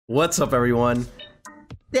What's up, everyone?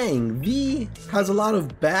 Dang, V has a lot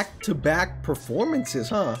of back-to-back performances,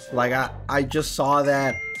 huh? Like, I just saw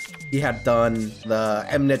that he had done the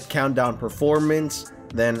Mnet Countdown performance.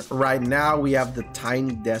 Then right now we have the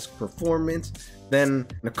Tiny Desk performance. Then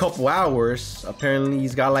in a couple hours, apparently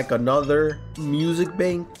he's got like another Music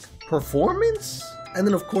Bank performance. And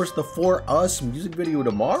then of course the For Us music video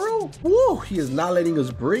tomorrow. Woo, he is not letting us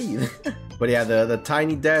breathe. But yeah, the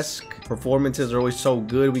Tiny Desk performances are always so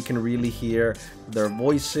good. We can really hear their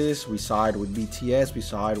voices. We saw it with BTS, we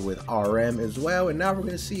saw it with RM as well, and now we're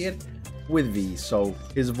gonna see it with V. So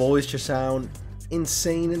his voice just sound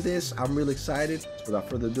insane in this. I'm really excited. Without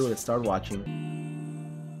further ado, let's start watching.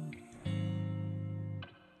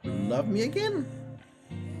 Love Me Again?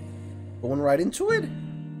 Going right into it.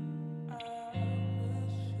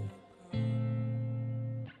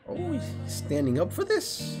 Oh, he's standing up for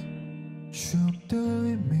this.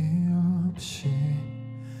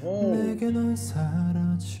 Oh.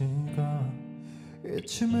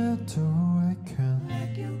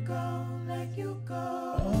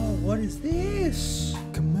 Oh, what is this?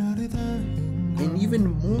 And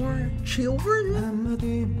even more children?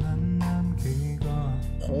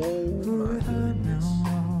 Oh my goodness.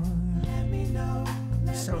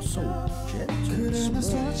 It sounds so gentle and smooth.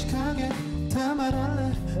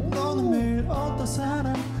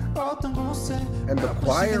 And the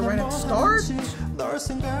choir right at the start?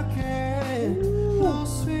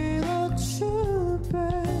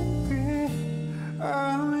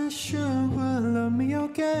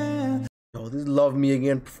 Oh, this Love Me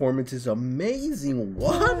Again performance is amazing.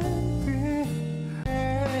 What?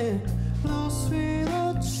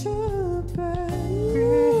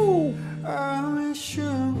 Ooh.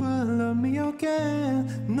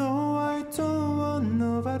 No, I don't want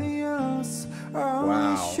nobody else.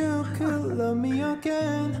 Wow.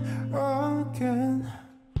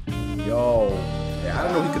 Yo, yeah, I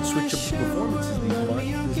don't know if he could switch up the performances this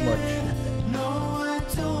much. No, I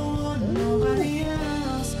don't want nobody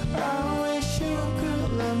else. I wish you could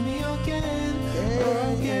love me again.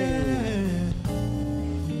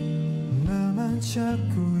 나만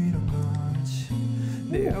자꾸 이런 건지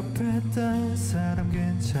네 옆에 다른 사람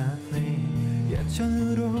괜찮니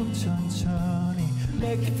예전으로 천천히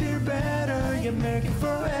make it feel better you make it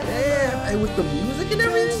forever. Damn, and with the music and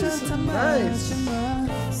everything, this is nice.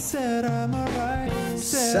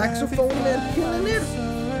 Saxophone man killing it.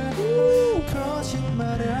 Woo.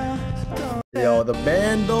 Yo, the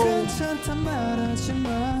band though.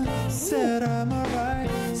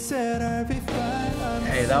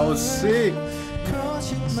 Hey, that was sick.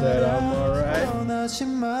 Said I'm alright.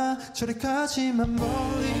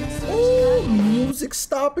 Oh, music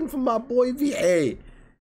stopping for my boy V. Hey,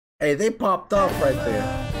 they popped off right there.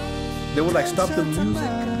 They would like stop the music.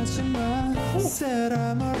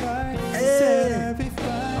 Hey.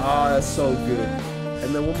 Oh, that's so good.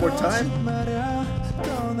 And then one more time.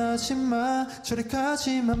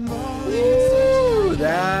 Ooh,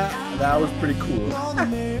 that was pretty cool.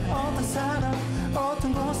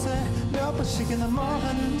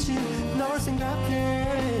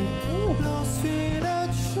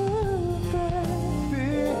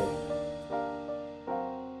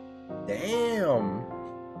 Damn.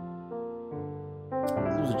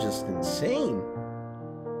 This was just insane.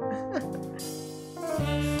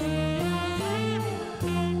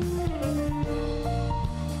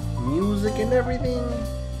 Music and everything,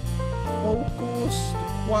 vocals,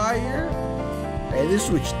 choir, and they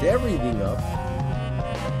switched everything up.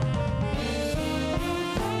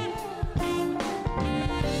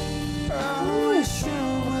 I wish you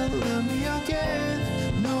would love me again.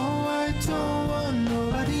 No, I don't want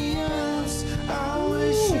nobody else. I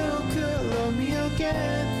wish you could love me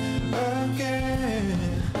again.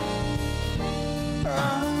 I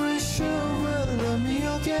wish you would love me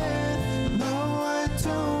again. No, I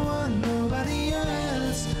don't want nobody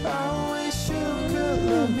else. I wish you could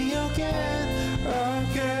love me again.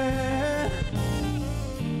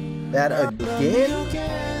 That again?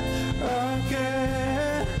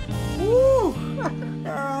 Woo! I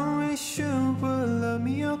wish you would love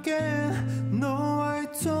me again. No, I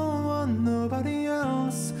don't want nobody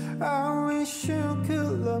else. I wish you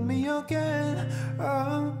could love me again.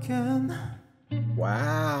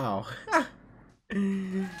 Wow.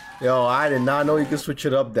 Yo, I did not know you could switch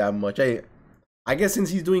it up that much. I guess since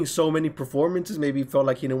he's doing so many performances, maybe he felt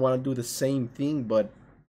like he didn't want to do the same thing, but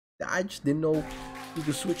I just didn't know you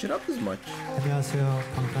could switch it up as much. 안녕하세요.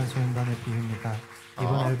 방탄소년단의 비입니다.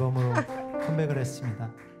 이번 앨범으로 컴백을 했습니다.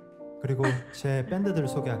 그리고 제 밴드들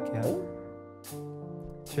소개할게요.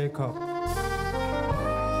 제이콥,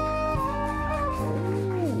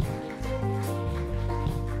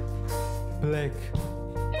 Black.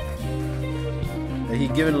 He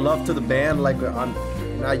giving love to the band like on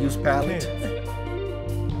not used palette.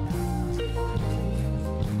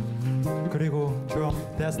 그리고 drum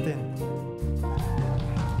Destin.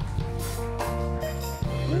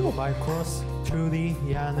 그리고 My Cross, Trudy,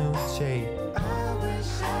 Yanu, Shay.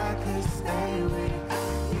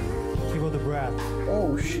 Keyboard Brad.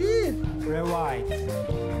 Oh shit. Red White.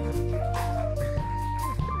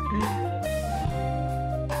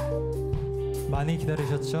 많이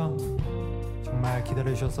기다리셨죠? 정말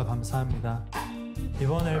기다려주셔서 감사합니다.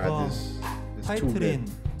 이번 앨범 타이틀인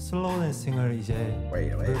슬로우 댄싱을 이제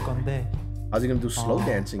부를 건데 How's he gonna do slow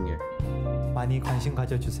dancing here? 많이 관심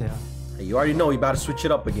가져주세요. You already know you about to switch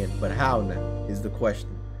it up again, but how now is the question.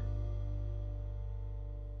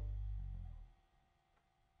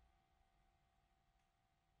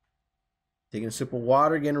 Taking a sip of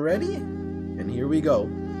water, getting ready, and here we go.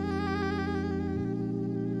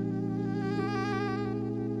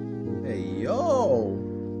 Hey, yo!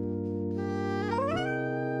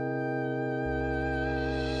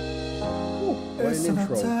 Ooh, what an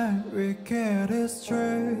intro.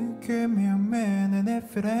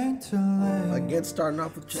 Again, starting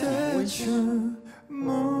off with just the voices.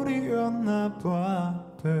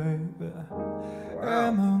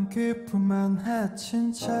 아무 기쁨만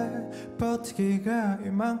해친 채 버티기가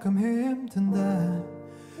이만큼 힘든데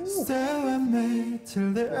Stay with me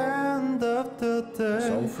till the end of the day.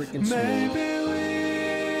 So freaking smooth. Maybe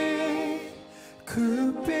we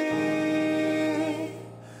could be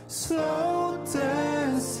slow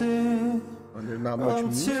dancing There's not much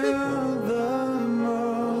music. until the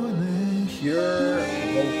morning. Pure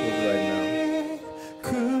vocals right now.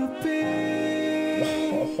 Could be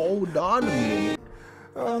Hold on a minute.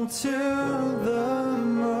 until the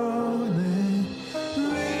morning.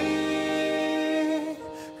 We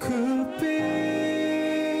could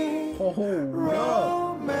be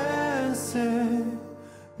romancing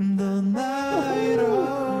the night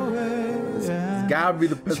away. It's gotta be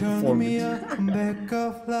the best performance. Back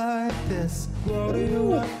up like this. What do you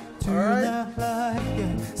want? Do not like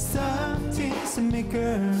it? Stop teasing me,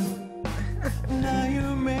 girl. Now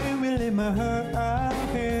you made me leave my heart out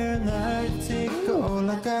here. 날 찍고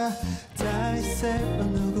올라가 다시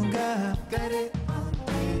누군가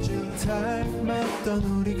닮았던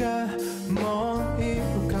우리가 먼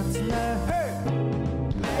이유 같은 날.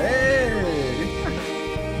 Hey!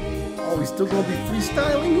 Oh, we still gonna be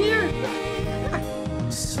freestyling here?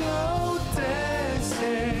 Slow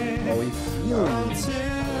dancing. Oh, he's feeling it.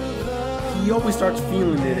 He always starts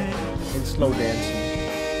feeling it in slow dancing.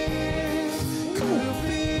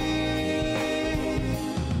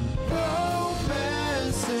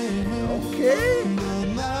 Okay.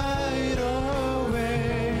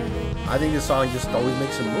 I think this song just always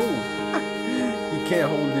makes him move. He can't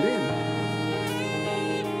hold it in.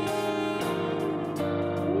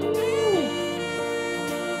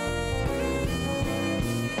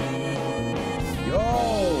 Yo,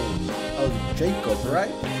 oh Jacob,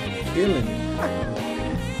 right? Killing it.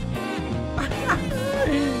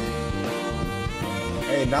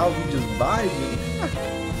 Hey, now we just vibing.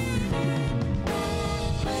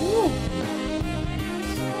 Woo.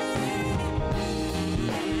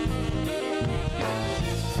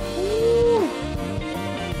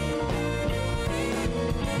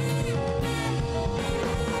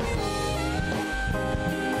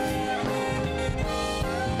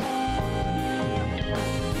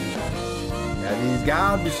 Yeah, these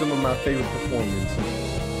gotta be some of my favorite performances.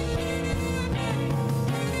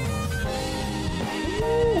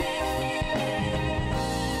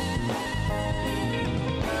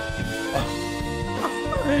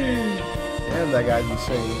 Damn, that guy's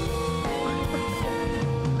insane.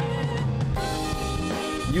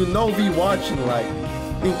 You know, be watching like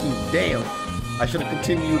thinking, damn, I should have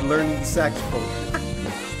continued learning the saxophone.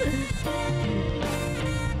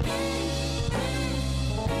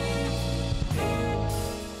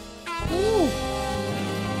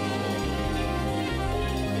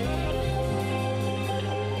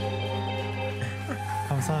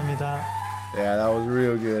 감사합니다. Yeah, that was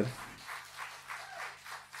real good.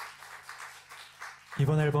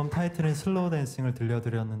 이번 앨범 타이틀인 슬로우 댄싱을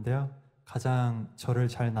들려드렸는데요. 가장 저를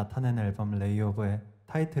잘 나타내는 앨범 레이오버의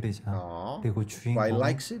타이틀이자 그리고 주인공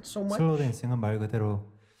슬로우 댄싱은 말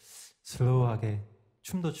그대로 슬로우하게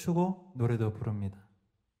춤도 추고 노래도 부릅니다.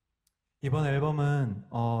 이번 앨범은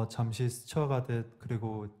잠시 스쳐가듯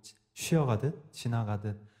그리고 쉬어가듯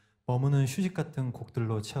지나가듯 머무는 휴식 같은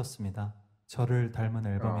곡들로 채웠습니다. 저를 닮은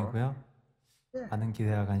앨범이고요. 많은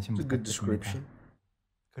기대와 관심 부탁드립니다.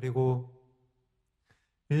 그리고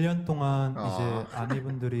 1년 동안 이제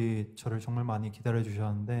아미분들이 저를 정말 많이 기다려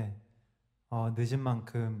주셨는데 늦은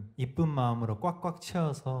만큼 이쁜 마음으로 꽉꽉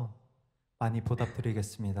채워서 많이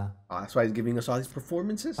보답드리겠습니다. That's why he's giving us all these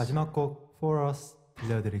performances. 마지막 곡 For Us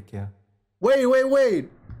들려드릴게요. Wait.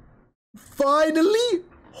 Finally!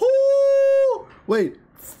 Oh! Wait,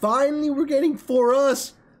 finally we're getting For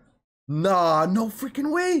Us. Nah, no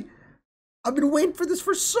freaking way. I've been waiting for this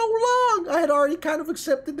for so long. I had already kind of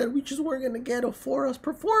accepted that we just weren't going to get a For Us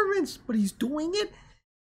performance, but he's doing it.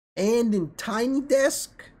 And in Tiny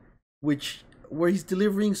Desk, where he's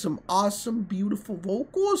delivering some awesome, beautiful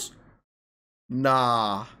vocals.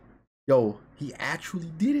 Nah. Yo, he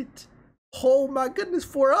actually did it. Oh my goodness,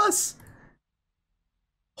 For Us.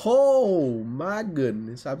 Oh my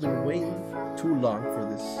goodness, I've been waiting too long for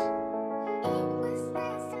this.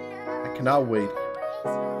 I cannot wait.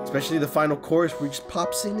 Especially the final chorus where he just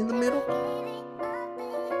pops in the middle.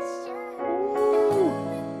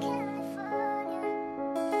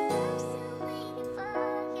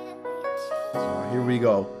 So here we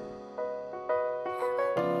go.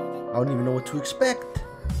 I don't even know what to expect.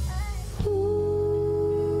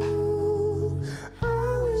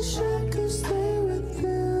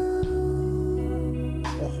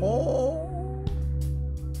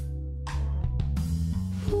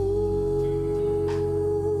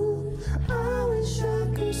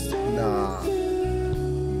 Nah.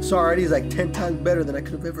 Sorry, he's like 10 times better than I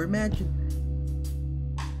could have ever imagined.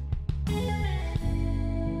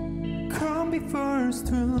 Come before it's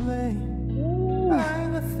too late. I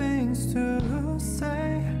got things to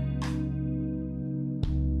say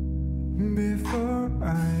before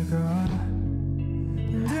I go.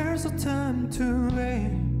 There's no time to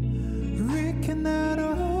wait. We cannot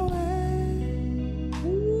away.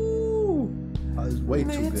 Ooh, that was way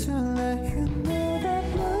too good.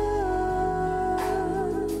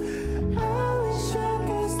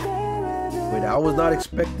 Wait, I was not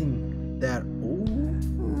expecting that. Ooh.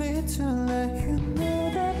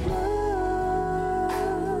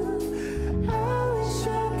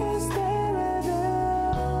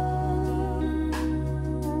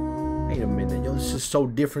 Wait a minute, yo, this is so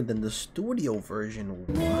different than the studio version.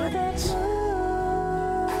 What?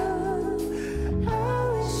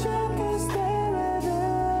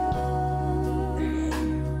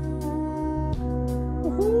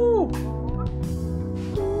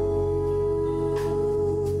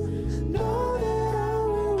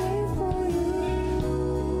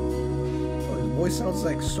 Voice sounds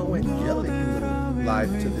like so angelic live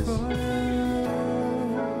to this.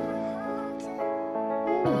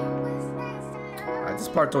 Alright, this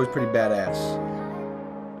part's always pretty badass.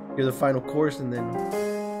 Here's the final chorus and then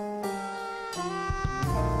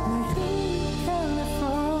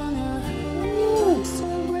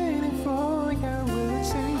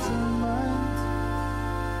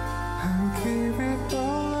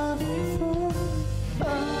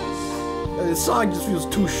this song just feels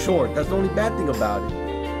too short. That's the only bad thing about it.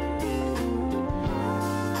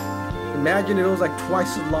 Imagine it was like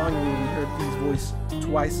twice as long and we heard these voices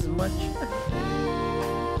twice as much.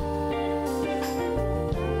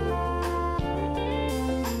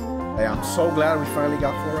 Hey, I'm so glad we finally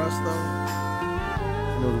got For Us though.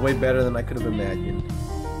 And it was way better than I could have imagined.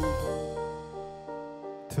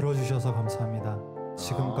 들어주셔서 감사합니다.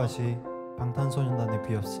 지금까지 방탄소년단의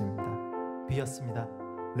비였습니다.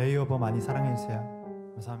 레이오버 많이 사랑해주세요.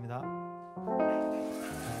 감사합니다.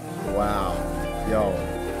 Wow. Yo.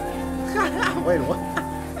 Wait, what?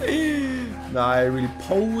 Nah, I really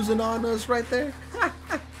posing on us right there.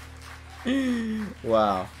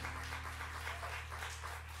 Wow.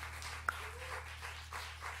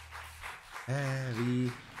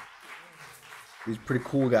 He's a pretty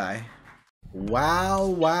cool guy.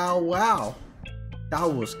 Wow. That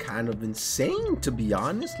was kind of insane, to be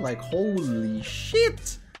honest. Like, holy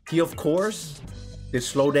shit. He, of course, did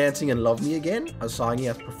Slow Dancing and Love Me Again, a song he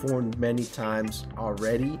has performed many times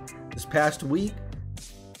already this past week.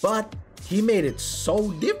 But he made it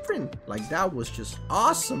so different. Like, that was just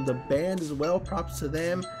awesome. The band as well, props to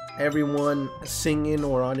them. Everyone singing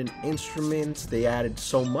or on an instrument, they added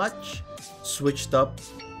so much. Switched up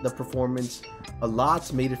the performance a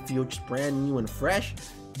lot, made it feel just brand new and fresh.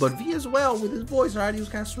 But V as well, with his voice, right? He was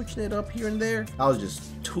kind of switching it up here and there. That was just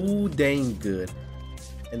too dang good.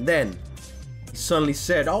 And then he suddenly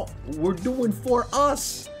said, oh, we're doing For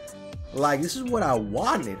Us. Like, this is what I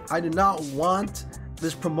wanted. I did not want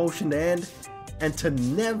this promotion to end and to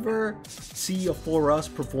never see a For Us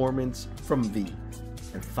performance from V.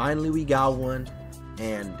 And finally we got one,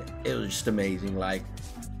 and it was just amazing. Like,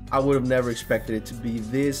 I would have never expected it to be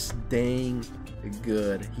this dang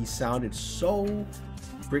good. He sounded so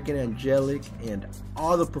freaking angelic, and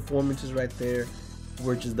all the performances right there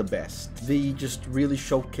were just the best. V just really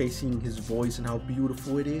showcasing his voice and how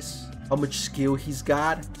beautiful it is, how much skill he's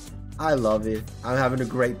got. I love it. I'm having a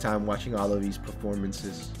great time watching all of these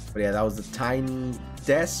performances. But yeah, that was the Tiny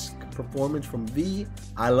Desk performance from V.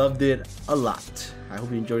 I loved it a lot. I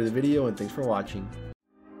hope you enjoyed the video and thanks for watching.